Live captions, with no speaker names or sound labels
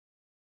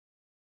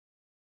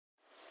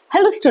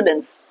Hello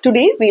students,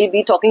 today we will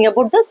be talking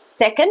about the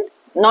second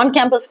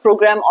non-campus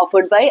program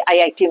offered by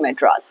IIT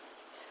Madras,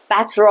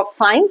 Bachelor of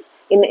Science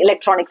in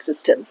Electronic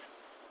Systems.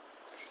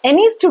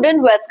 Any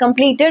student who has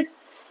completed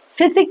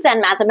Physics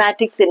and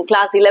Mathematics in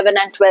class 11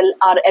 and 12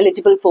 are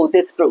eligible for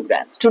this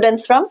program.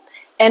 Students from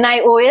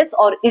NIOS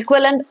or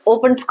equivalent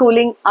open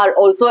schooling are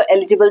also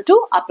eligible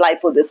to apply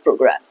for this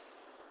program.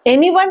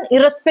 Anyone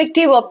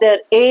irrespective of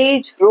their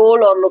age,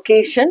 role or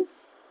location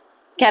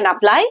can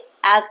apply,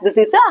 as this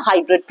is a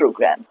hybrid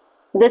program.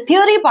 The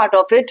theory part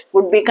of it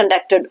would be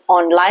conducted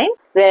online,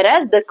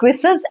 whereas the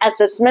quizzes,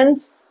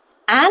 assessments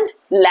and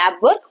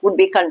lab work would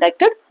be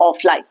conducted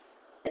offline.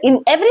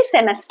 In every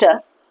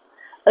semester,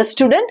 a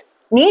student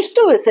needs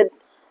to visit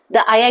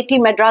the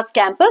IIT Madras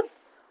campus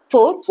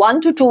for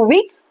 1 to 2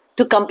 weeks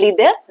to complete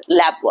their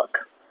lab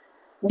work.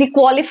 The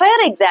qualifier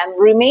exam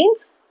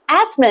remains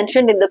as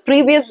mentioned in the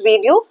previous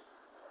video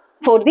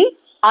for the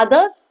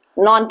other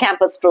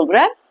non-campus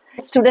program.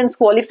 Students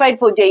qualified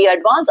for JEE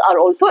Advanced are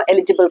also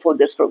eligible for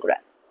this program.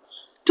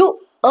 To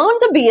earn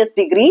the BS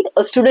degree,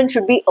 a student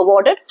should be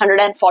awarded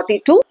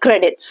 142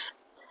 credits.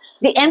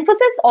 The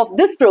emphasis of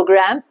this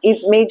program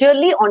is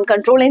majorly on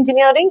control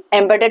engineering,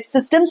 embedded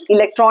systems,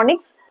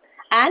 electronics,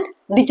 and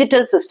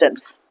digital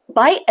systems.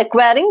 By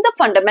acquiring the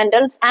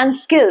fundamentals and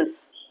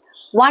skills,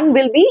 one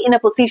will be in a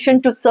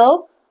position to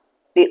serve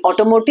the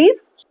automotive,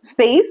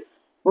 space,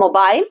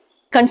 mobile,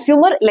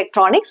 consumer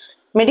electronics,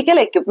 medical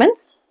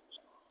equipments,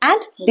 and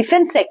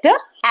defense sector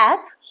as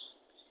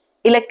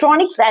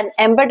electronics and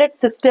embedded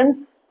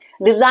systems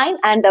design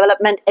and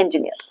development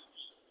engineer.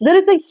 There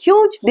is a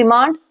huge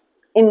demand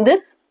in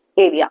this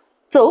area.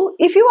 So,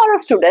 if you are a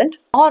student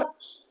or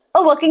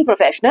a working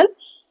professional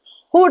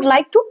who would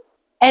like to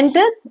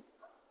enter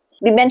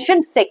the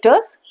mentioned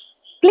sectors,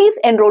 please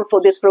enroll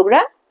for this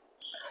program.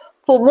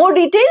 For more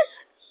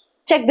details,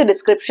 check the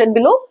description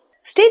below.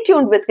 Stay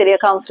tuned with Career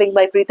Counseling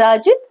by Preeta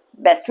Ajit.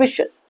 Best wishes.